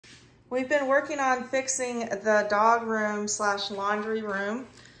We've been working on fixing the dog room / laundry room.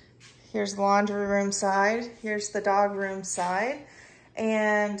 Here's the laundry room side. Here's the dog room side.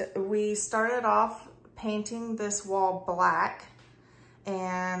 And we started off painting this wall black,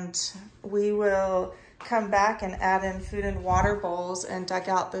 and we will come back and add in food and water bowls and deck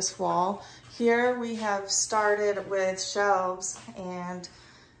out this wall. Here we have started with shelves, and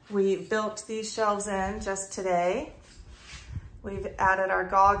we built these shelves in just today. We've added our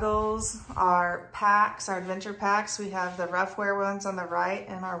goggles, our packs, our adventure packs. We have the Roughwear ones on the right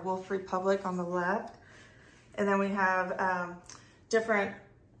and our Wolf Republic on the left. And then we have different,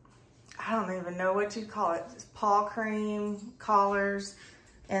 I don't even know what you'd call it, paw cream, collars,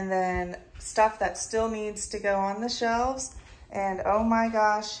 and then stuff that still needs to go on the shelves. And oh my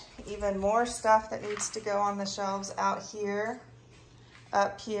gosh, even more stuff that needs to go on the shelves out here,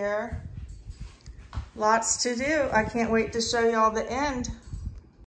 up here. Lots to do. I can't wait to show you all the end.